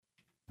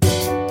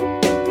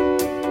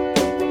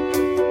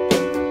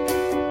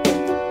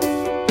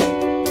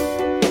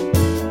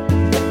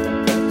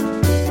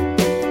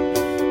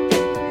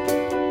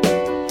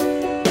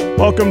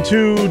Welcome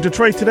to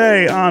Detroit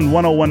Today on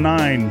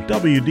 1019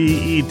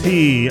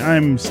 WDET.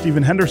 I'm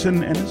Stephen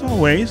Henderson, and as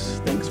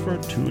always, thanks for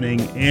tuning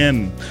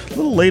in. A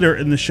little later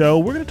in the show,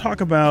 we're going to talk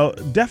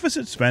about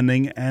deficit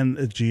spending and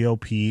the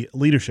GOP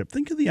leadership.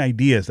 Think of the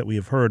ideas that we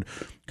have heard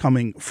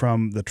coming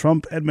from the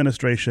Trump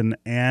administration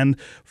and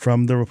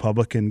from the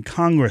Republican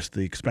Congress,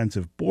 the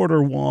expensive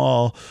border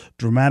wall,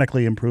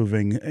 dramatically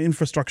improving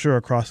infrastructure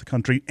across the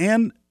country,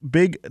 and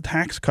big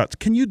tax cuts.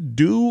 Can you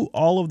do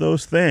all of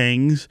those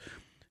things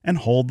and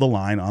hold the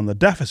line on the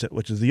deficit,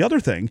 which is the other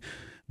thing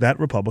that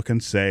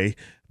Republicans say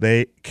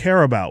they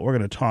care about? We're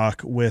going to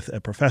talk with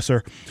a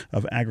professor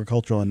of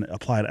agricultural and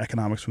applied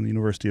economics from the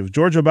University of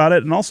Georgia about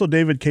it, and also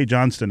David K.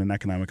 Johnston, an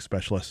economic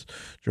specialist,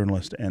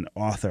 journalist, and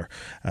author.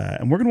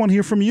 And we're going to want to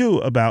hear from you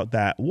about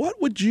that.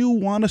 What would you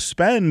want to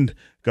spend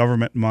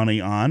government money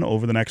on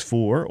over the next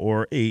 4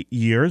 or 8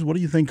 years? What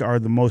do you think are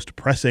the most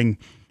pressing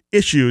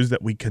issues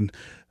that we can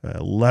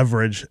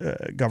leverage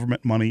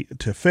government money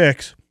to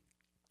fix?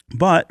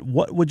 But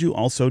what would you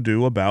also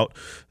do about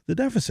the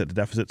deficit? The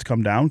deficit's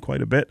come down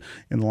quite a bit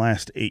in the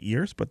last 8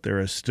 years, but there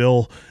is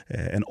still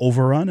an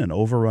overrun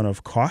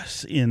of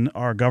costs in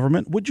our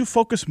government. Would you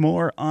focus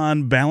more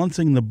on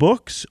balancing the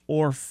books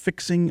or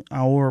fixing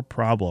our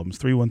problems?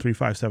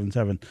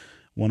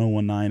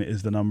 313-577-1019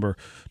 is the number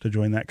to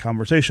join that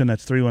conversation.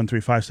 That's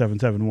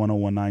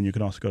 313-577-1019. You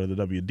can also go to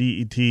the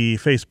WDET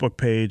Facebook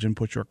page and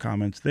put your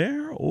comments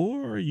there,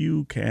 or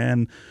you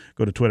can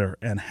go to Twitter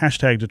and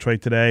hashtag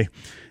Detroit Today,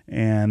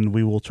 and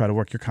we will try to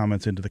work your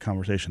comments into the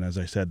conversation. As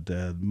I said,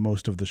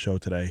 most of the show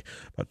today,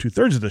 about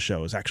 2/3 of the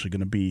show, is actually going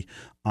to be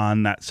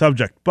on that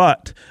subject.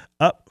 But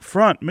up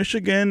front,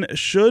 Michigan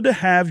should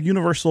have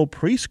universal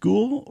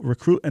preschool,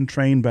 recruit and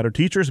train better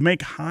teachers,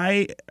 make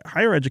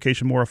higher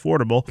education more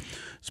affordable,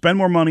 spend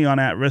more money on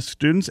at-risk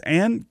students,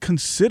 and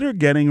consider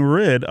getting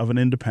rid of an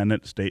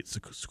independent state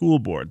school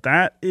board.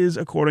 That is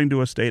according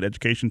to a state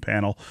education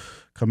panel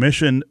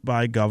commissioned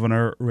by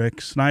Governor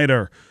Rick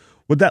Snyder.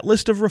 Would that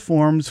list of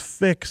reforms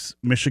fix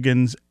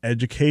Michigan's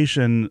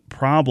education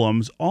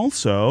problems?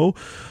 Also,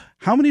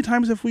 how many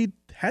times have we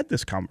had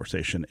this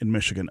conversation in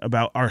Michigan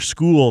about our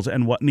schools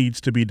and what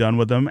needs to be done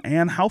with them,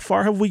 and how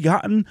far have we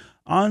gotten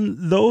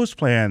on those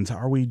plans?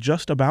 Are we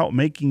just about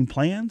making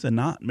plans and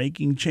not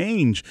making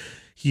change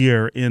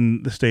here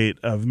in the state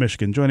of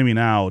Michigan? Joining me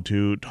now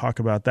to talk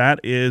about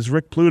that is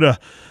Rick Pluta,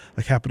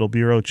 the Capitol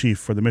Bureau Chief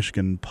for the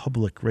Michigan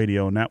Public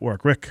Radio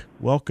Network. Rick,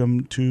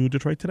 welcome to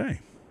Detroit Today.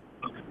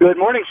 Good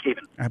morning,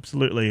 Stephen.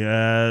 Absolutely.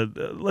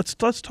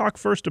 Let's talk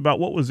first about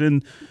what was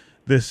in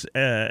this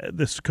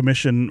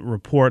commission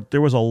report.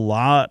 There was a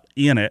lot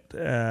in it,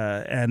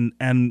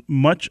 and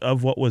much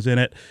of what was in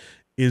it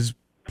is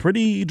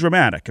pretty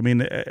dramatic. I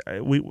mean,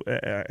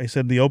 I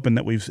said in the open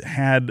that we've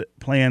had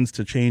plans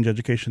to change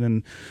education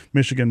in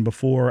Michigan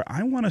before.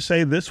 I want to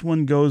say this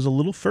one goes a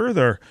little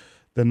further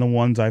than the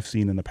ones I've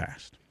seen in the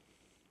past.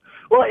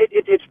 Well,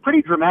 it's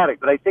pretty dramatic,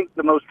 but I think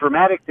the most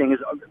dramatic thing is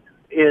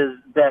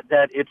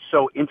that it's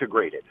so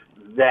integrated,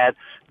 that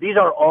these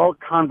are all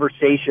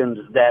conversations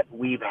that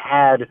we've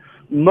had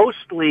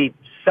mostly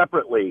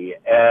separately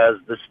as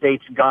the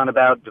state's gone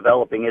about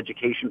developing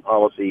education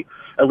policy,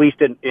 at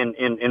least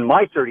in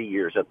my 30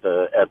 years at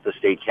the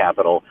state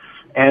capitol.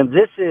 And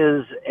this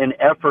is an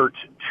effort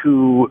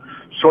to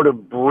sort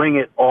of bring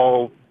it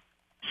all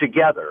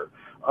together.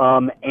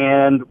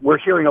 And we're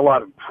hearing a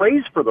lot of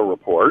praise for the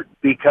report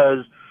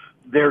because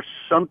there's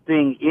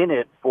something in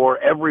it for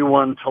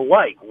everyone to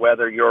like,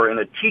 whether you're in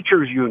a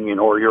teachers union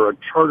or you're a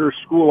charter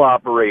school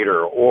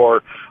operator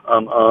or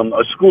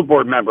a school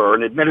board member or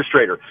an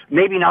administrator.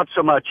 Maybe not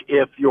so much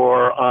if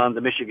you're on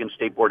the Michigan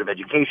State Board of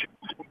Education.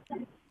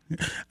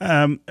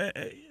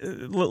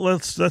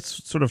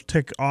 Let's sort of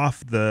tick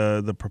off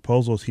the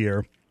proposals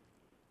here.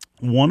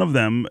 One of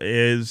them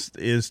is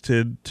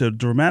to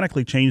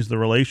dramatically change the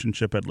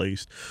relationship, at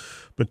least,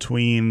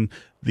 between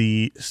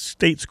the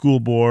state school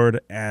board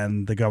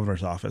and the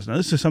governor's office. Now,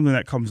 this is something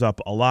that comes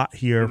up a lot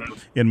here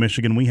in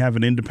Michigan. We have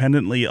an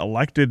independently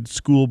elected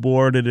school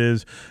board. It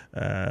is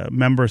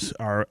members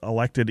are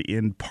elected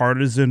in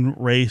partisan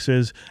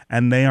races,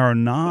 and they are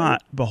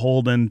not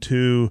beholden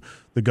to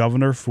the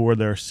governor for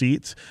their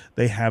seats.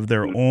 They have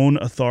their own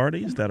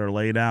authorities that are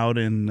laid out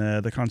in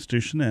the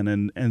Constitution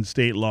and in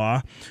state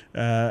law.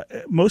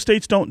 Most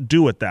states don't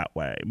do it that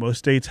way. Most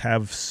states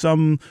have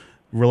some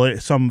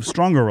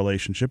stronger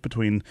relationship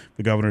between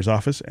the governor's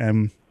office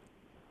and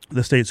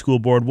the state school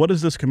board. What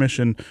does this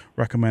commission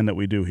recommend that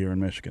we do here in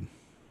Michigan?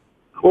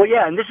 Well,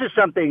 yeah, and this is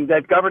something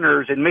that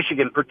governors in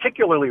Michigan,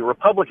 particularly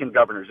Republican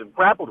governors, have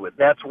grappled with.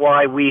 That's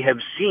why we have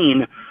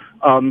seen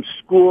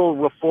school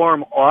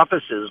reform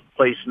offices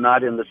placed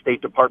not in the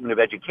State Department of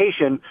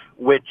Education,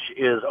 which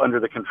is under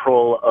the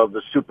control of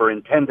the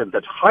superintendent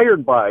that's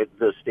hired by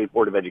the State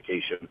Board of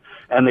Education,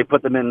 and they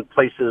put them in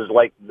places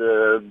like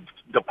the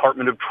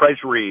Department of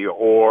Treasury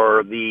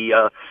or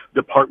the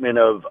Department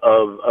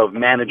of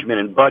Management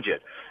and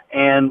Budget.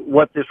 And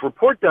what this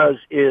report does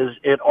is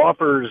it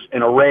offers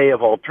an array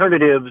of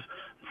alternatives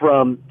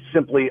from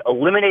simply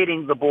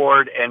eliminating the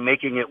board and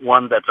making it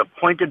one that's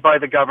appointed by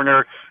the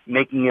governor,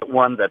 making it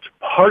one that's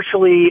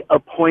partially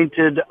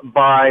appointed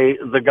by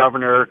the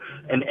governor,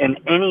 and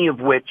any of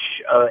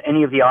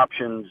the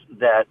options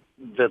that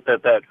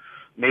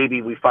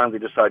maybe we finally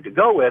decide to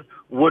go with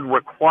would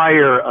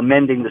require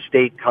amending the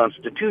state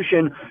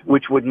constitution,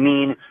 which would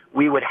mean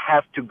we would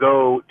have to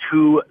go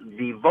to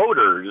the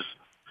voters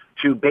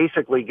to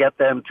basically get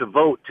them to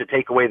vote to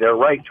take away their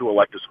right to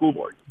elect a school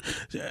board.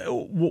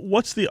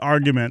 What's the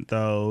argument,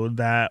 though,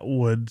 that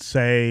would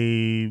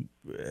say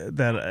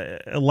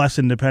that a less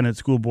independent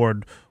school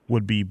board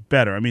would be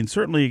better? I mean,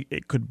 certainly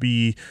it could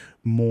be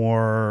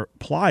more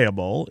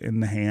pliable in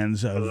the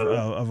hands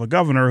of a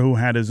governor who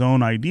had his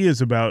own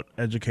ideas about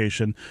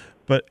education.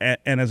 But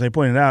and as I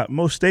pointed out,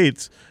 most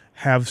states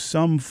have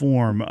some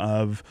form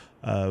of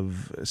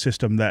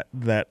system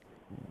that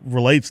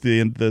relates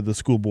the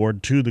school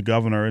board to the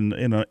governor.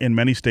 In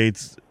many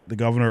states, the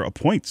governor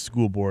appoints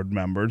school board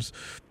members.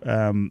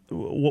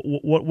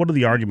 What are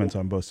the arguments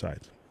on both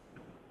sides?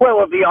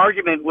 Well, the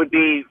argument would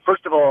be,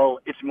 first of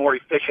all, it's more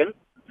efficient.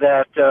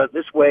 That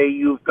this way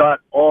you've got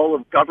all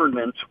of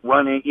government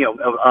running,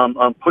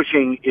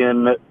 pushing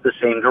in the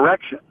same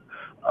direction,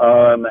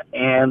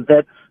 and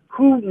that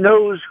who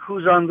knows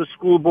who's on the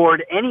school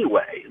board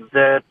anyway.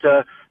 That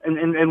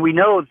and we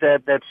know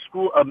that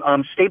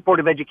state board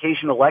of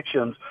education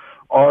elections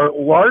are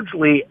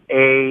largely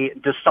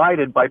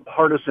decided by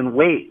partisan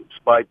waves,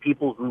 by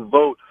people who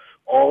vote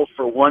all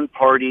for one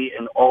party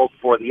and all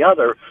for the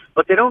other,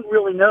 but they don't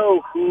really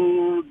know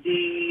who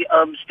the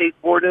state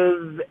board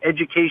of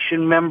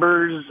education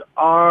members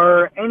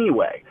are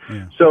anyway.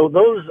 Yeah. So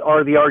those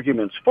are the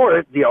arguments for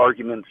it. The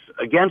arguments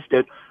against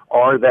it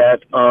are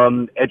that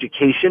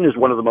education is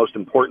one of the most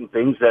important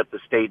things that the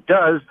state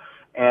does,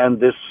 and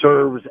this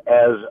serves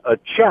as a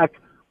check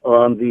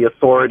on the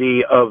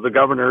authority of the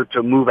governor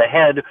to move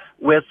ahead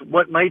with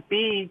what might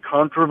be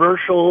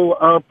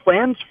controversial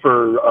plans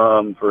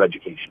for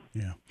education.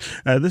 Yeah.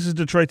 This is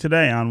Detroit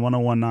Today on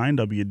 101.9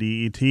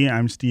 WDET.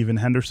 I'm Stephen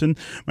Henderson.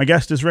 My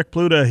guest is Rick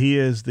Pluta. He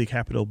is the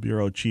Capitol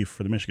Bureau Chief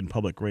for the Michigan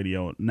Public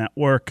Radio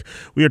Network.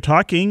 We are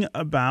talking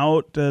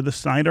about the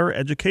Snyder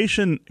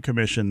Education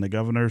Commission, the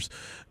governor's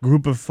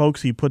group of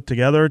folks he put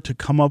together to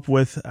come up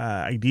with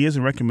ideas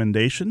and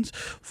recommendations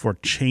for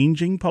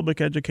changing public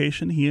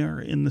education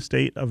here in the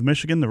state of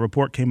Michigan. The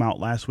report came out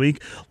last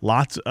week.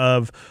 Lots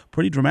of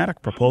pretty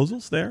dramatic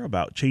proposals there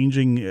about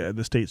changing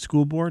the state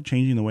school board,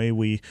 changing the way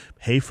we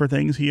pay for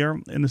things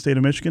here in the state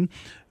of Michigan.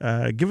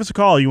 Give us a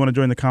call. You want to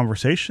join the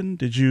conversation?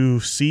 Did you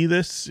see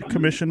this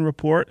commission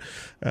report?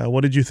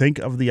 What did you think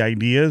of the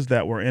ideas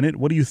that were in it?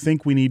 What do you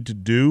think we need to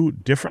do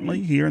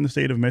differently here in the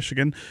state of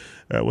Michigan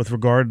with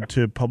regard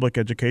to public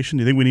education?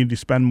 Do you think we need to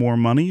spend more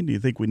money? Do you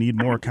think we need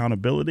more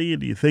accountability?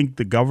 Do you think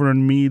the governor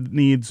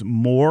needs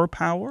more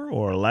power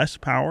or less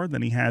power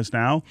than he has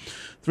now?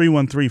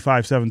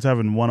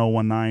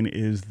 313-577-1019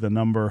 is the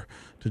number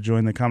to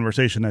join the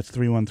conversation. That's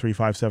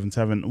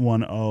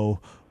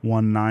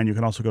 313-577-1019. You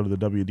can also go to the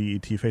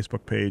WDET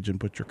Facebook page and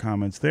put your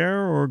comments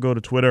there, or go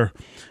to Twitter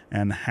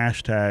and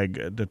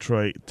hashtag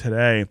Detroit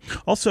Today.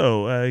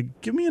 Also,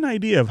 give me an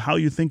idea of how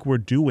you think we're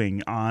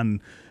doing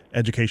on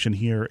education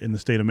here in the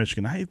state of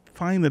Michigan. I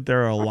find that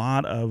there are a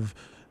lot of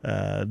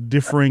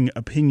differing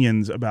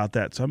opinions about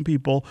that. Some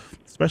people,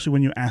 especially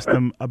when you ask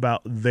them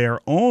about their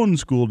own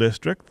school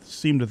district,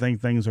 seem to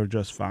think things are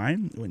just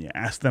fine. When you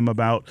ask them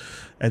about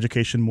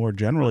education more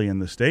generally in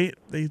the state,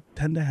 they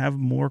tend to have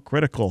more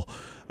critical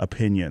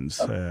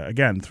opinions.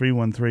 Again,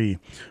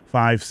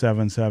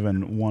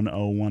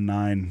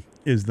 313-577-1019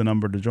 is the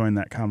number to join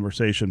that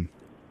conversation.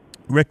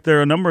 Rick, there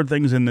are a number of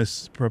things in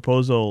this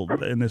proposal,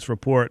 in this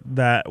report,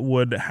 that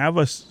would have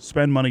us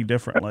spend money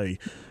differently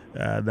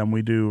than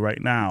we do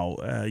right now.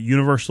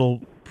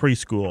 Universal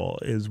preschool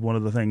is one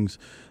of the things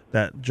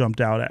that jumped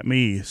out at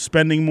me.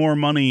 Spending more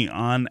money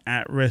on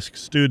at-risk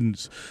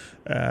students.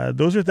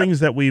 Those are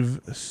things that we've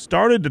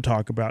started to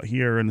talk about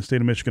here in the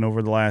state of Michigan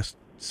over the last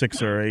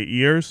 6 or 8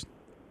 years.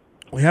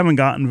 We haven't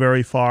gotten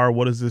very far.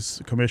 What does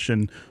this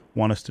commission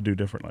want us to do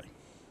differently?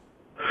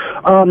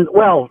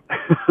 Well,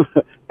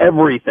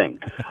 everything.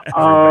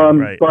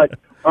 Right. But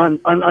on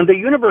the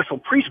universal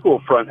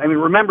preschool front, I mean,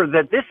 remember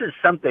that this is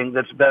something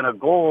that's been a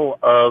goal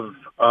of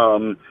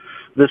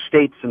the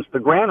state since the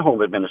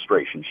Granholm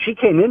administration. She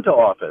came into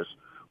office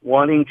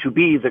wanting to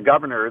be the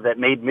governor that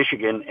made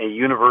Michigan a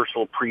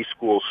universal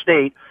preschool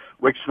state.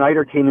 Rick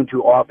Snyder came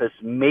into office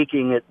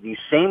making it the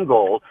same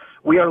goal.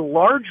 We are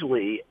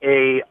largely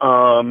a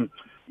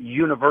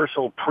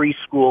universal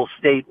preschool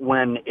state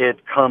when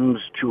it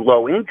comes to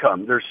low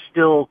income. There's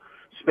still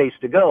space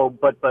to go,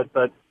 but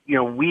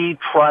we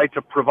try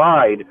to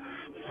provide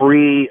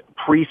free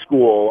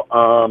preschool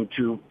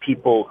to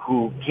people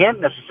who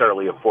can't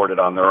necessarily afford it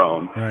on their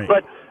own. Right.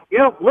 But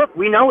look,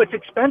 we know it's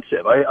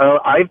expensive.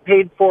 I've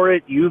paid for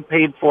it. You've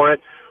paid for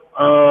it.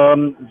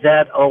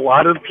 That a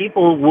lot of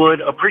people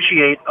would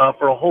appreciate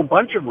for a whole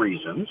bunch of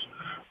reasons.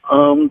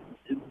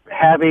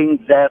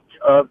 Having that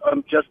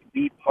just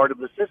be part of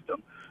the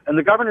system. And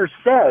the governor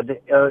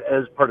said,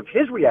 as part of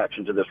his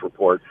reaction to this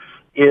report,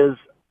 is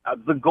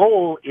the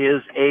goal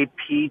is a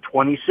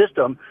P20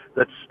 system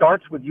that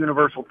starts with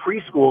universal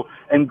preschool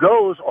and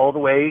goes all the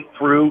way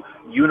through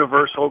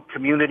universal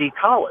community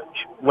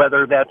college,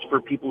 whether that's for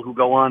people who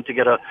go on to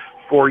get a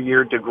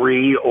 4-year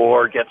degree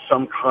or get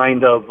some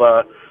kind of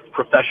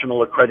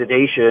professional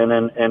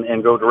accreditation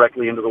and go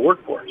directly into the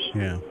workforce.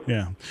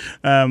 Yeah.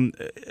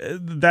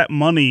 That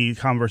money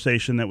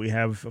conversation that we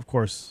have, of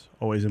course,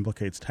 always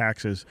implicates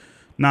taxes.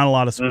 Not a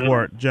lot of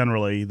support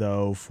generally,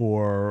 though,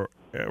 for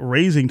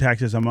raising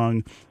taxes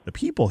among the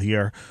people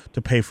here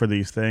to pay for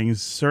these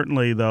things.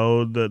 Certainly,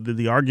 though,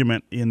 the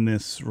argument in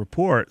this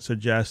report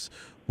suggests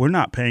we're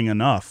not paying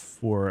enough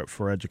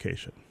for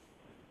education.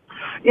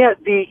 Yeah,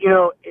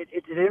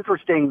 it's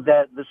interesting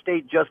that the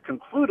state just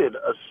concluded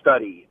a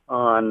study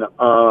on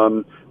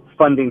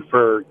funding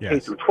for K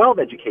through 12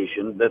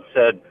 education that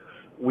said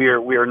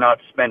we're not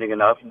spending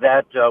enough.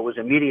 That was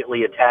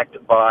immediately attacked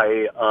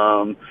by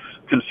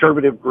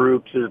conservative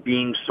groups as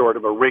being sort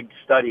of a rigged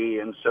study,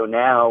 and so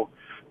now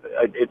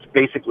it's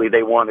basically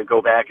they want to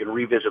go back and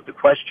revisit the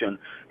question.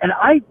 And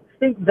I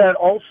think that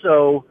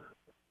also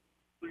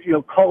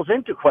calls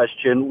into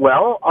question,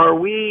 well, are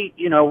we,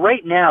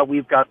 right now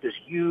we've got this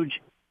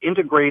huge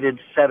integrated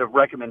set of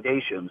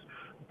recommendations,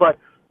 but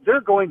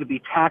they're going to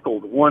be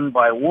tackled one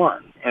by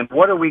one. And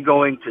what are we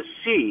going to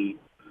see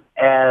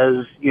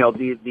as,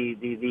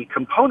 the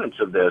components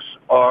of this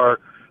are,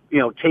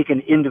 taken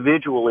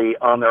individually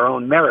on their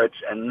own merits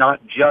and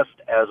not just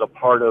as a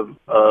part of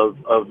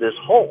this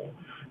whole.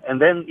 And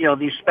then,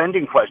 these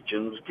spending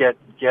questions get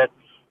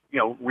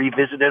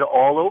revisited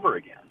all over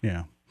again.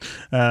 Yeah.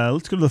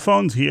 Let's go to the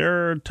phones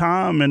here.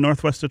 Tom in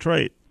Northwest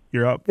Detroit,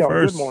 you're up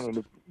first.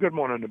 Good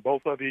morning to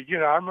both of you.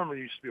 I remember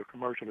there used to be a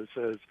commercial that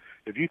says,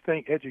 if you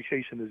think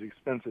education is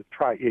expensive,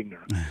 try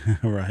ignorance.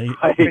 Right.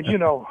 And you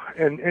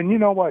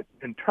know what?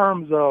 In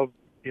terms of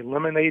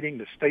eliminating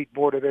the State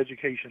Board of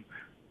Education,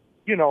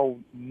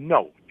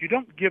 no. You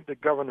don't give the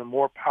governor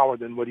more power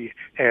than what he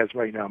has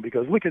right now,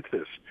 because look at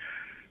this.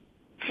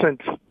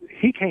 Since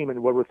he came in,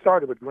 it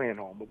started with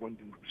Granholm, but when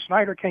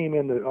Snyder came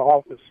into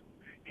office,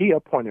 he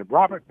appointed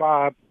Robert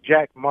Bobb,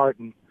 Jack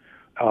Martin,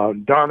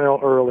 Darnell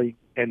Early,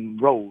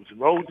 and Rhodes.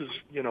 Rhodes is,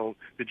 the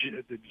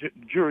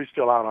jury's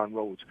still out on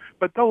Rhodes.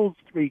 But those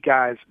three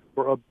guys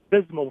were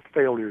abysmal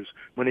failures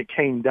when it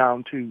came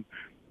down to,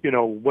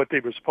 what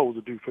they were supposed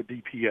to do for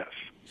DPS.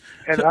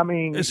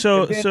 And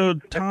so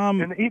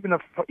Tom, and even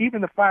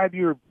the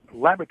 5-year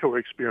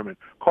laboratory experiment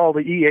called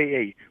the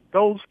EAA,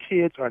 those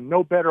kids are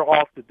no better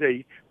off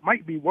today,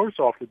 might be worse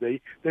off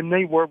today than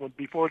they were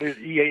before the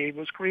EAA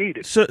was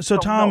created. So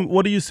Tom,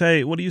 what do you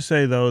say? What do you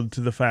say though to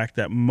the fact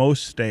that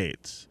most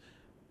states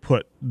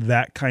put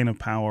that kind of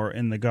power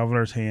in the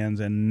governor's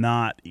hands and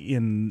not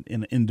in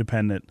an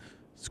independent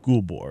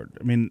school board?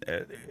 I mean,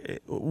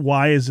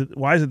 why is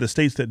it the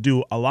states that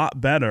do a lot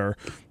better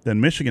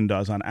than Michigan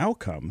does on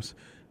outcomes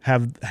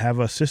have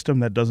a system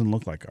that doesn't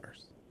look like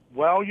ours?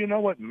 Well, you know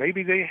what?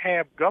 Maybe they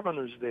have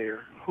governors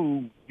there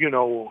who,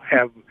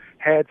 have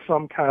had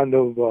some kind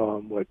of,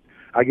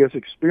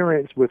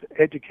 experience with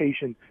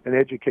education and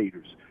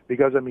educators.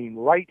 Because,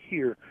 right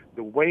here,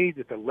 the way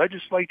that the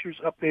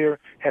legislatures up there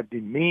have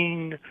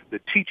demeaned the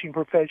teaching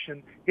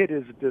profession, it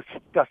is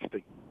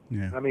disgusting.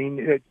 Yeah.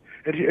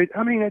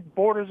 It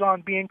borders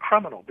on being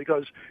criminal,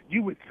 because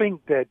you would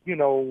think that,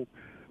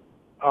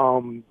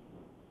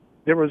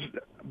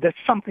 that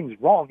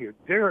something's wrong here.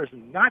 There is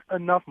not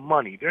enough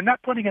money. They're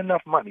not putting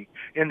enough money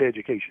into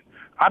education.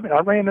 I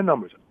ran the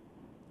numbers.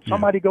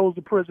 Somebody goes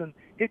to prison,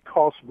 it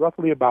costs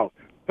roughly about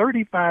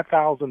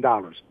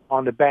 $35,000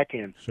 on the back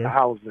end to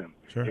house them.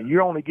 Sure. And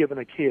you're only giving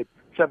a kid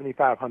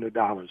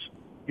 $7,500,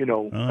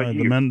 a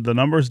year. The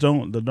numbers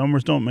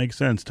don't make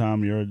sense,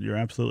 Tom. You're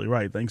absolutely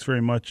right. Thanks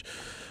very much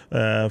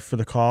for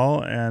the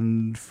call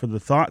and for the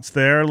thoughts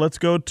there. Let's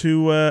go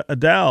to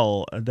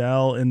Adele.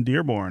 Adele in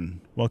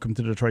Dearborn. Welcome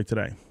to Detroit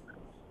Today.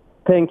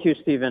 Thank you,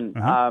 Stephen.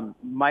 Uh-huh.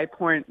 My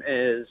point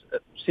is,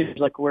 it seems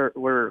like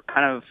we're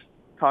kind of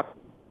talking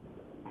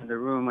in the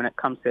room when it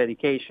comes to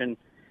education.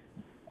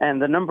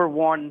 And the number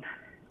one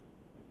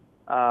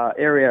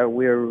area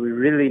where we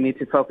really need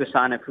to focus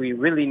on, if we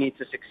really need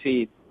to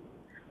succeed,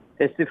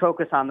 is to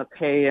focus on the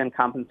pay and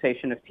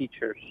compensation of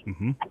teachers.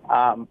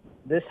 Mm-hmm.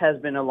 This has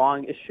been a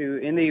long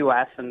issue in the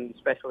U.S. and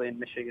especially in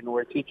Michigan,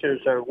 where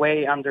teachers are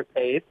way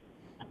underpaid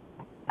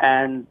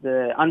and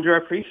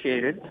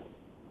underappreciated.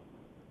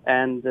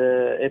 And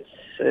it's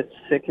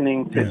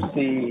sickening to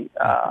see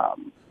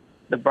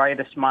the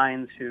brightest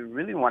minds who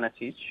really want to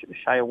teach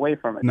shy away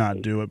from it.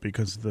 Not do it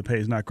because the pay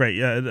is not great.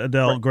 Yeah,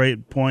 Adele,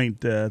 great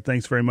point.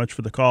 Thanks very much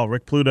for the call.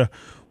 Rick Pluta,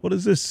 what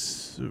does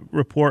this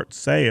report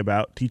say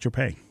about teacher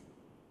pay?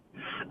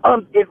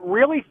 It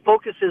really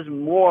focuses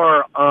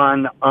more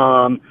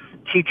on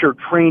teacher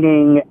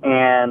training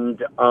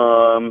and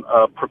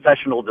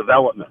professional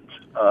development.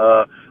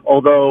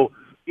 Although,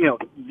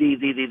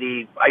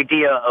 the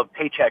idea of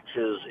paychecks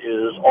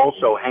is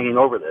also hanging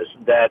over this,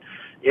 that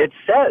it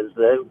says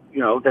that,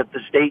 that the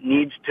state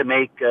needs to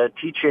make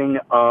teaching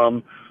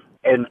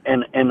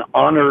an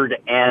honored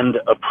and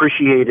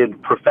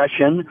appreciated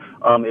profession.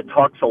 It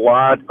talks a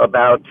lot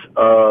about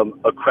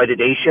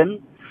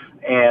accreditation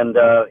and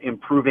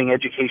improving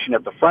education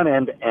at the front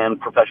end and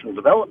professional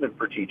development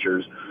for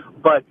teachers.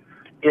 But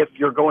if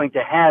you're going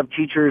to have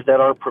teachers that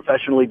are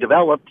professionally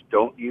developed,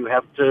 don't you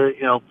have to,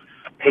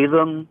 pay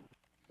them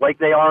like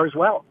they are as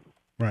well?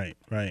 Right.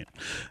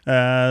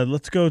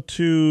 Let's go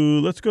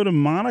to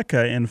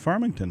Monica in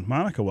Farmington.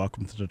 Monica,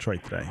 welcome to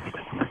Detroit Today.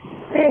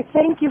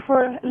 Thank you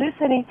for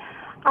listening.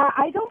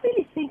 I don't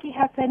really think it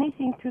has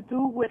anything to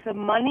do with the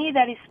money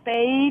that is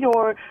paid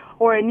or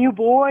a new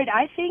board.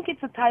 I think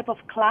it's a type of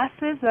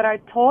classes that are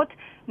taught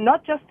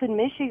not just in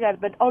Michigan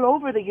but all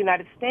over the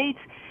United States,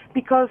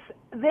 because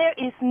there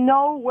is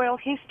no world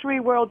history,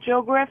 world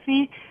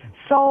geography.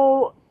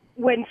 So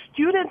when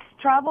students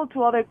travel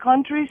to other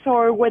countries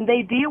or when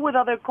they deal with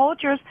other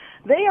cultures,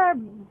 they are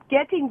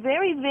getting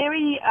very,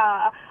 very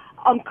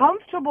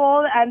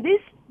uncomfortable, and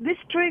this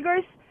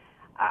triggers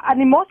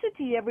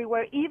animosity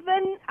everywhere.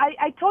 Even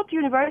I taught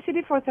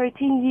university for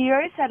 13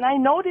 years, and I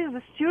noticed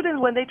the students,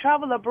 when they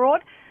travel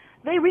abroad,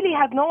 they really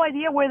had no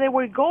idea where they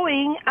were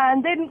going.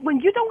 And then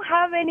when you don't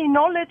have any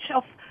knowledge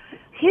of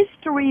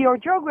history or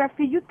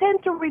geography, you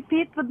tend to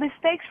repeat the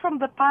mistakes from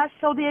the past.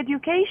 So the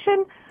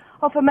education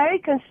of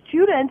American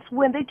students,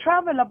 when they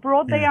travel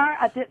abroad, they are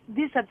at a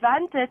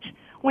disadvantage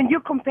when you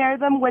compare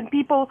them when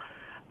people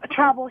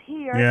travel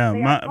here. Yeah,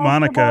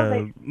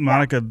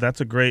 Monica,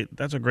 that's a great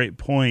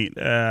point.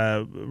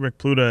 Rick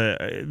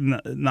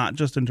Pluta, not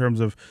just in terms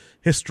of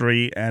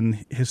history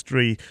and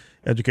history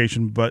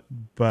education, but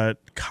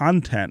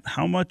content.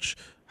 How much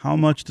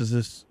does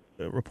this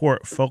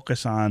report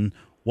focus on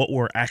what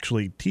we're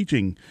actually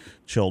teaching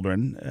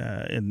children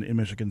in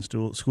Michigan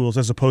schools,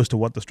 as opposed to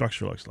what the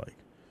structure looks like?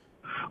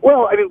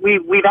 Well, I mean,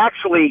 we've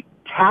actually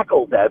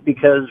tackled that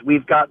because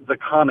we've got the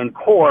Common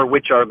Core,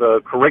 which are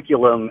the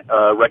curriculum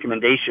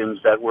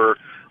recommendations that were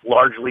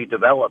largely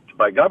developed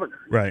by governors.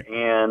 Right.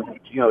 And,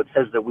 it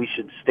says that we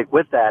should stick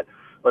with that.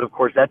 But, of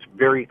course, that's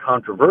very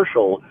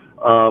controversial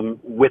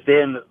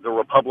within the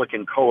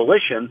Republican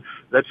coalition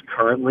that's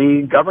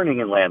currently governing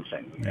in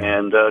Lansing. Yeah.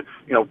 And,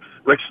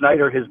 Rick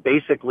Snyder has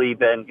basically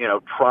been,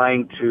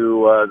 trying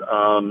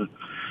to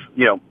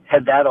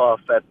head that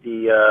off at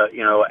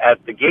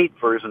the gate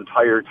for his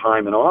entire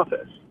time in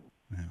office.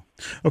 Yeah.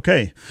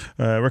 Okay.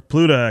 Rick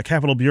Pluta,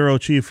 Capitol Bureau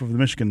Chief of the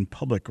Michigan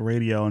Public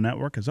Radio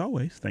Network. As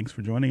always, thanks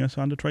for joining us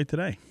on Detroit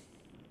Today.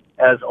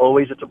 As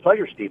always, it's a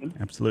pleasure, Stephen.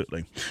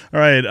 Absolutely. All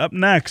right, up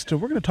next,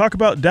 we're going to talk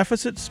about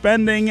deficit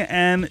spending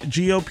and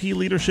GOP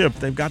leadership.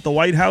 They've got the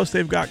White House,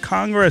 they've got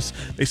Congress.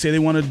 They say they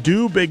want to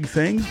do big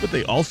things, but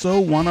they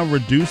also want to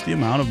reduce the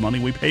amount of money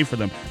we pay for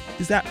them.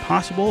 Is that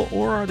possible,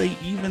 or are they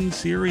even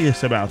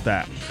serious about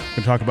that? We're going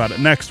to talk about it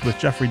next with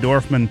Jeffrey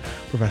Dorfman,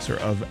 Professor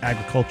of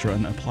Agriculture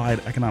and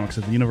Applied Economics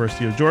at the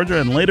University of Georgia.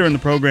 And later in the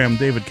program,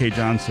 David K.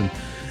 Johnson,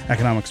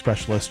 economic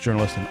specialist,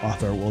 journalist, and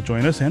author, will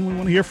join us. And we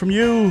want to hear from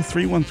you,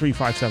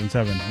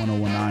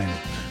 313-577-1019.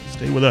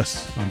 Stay with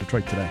us on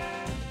Detroit Today.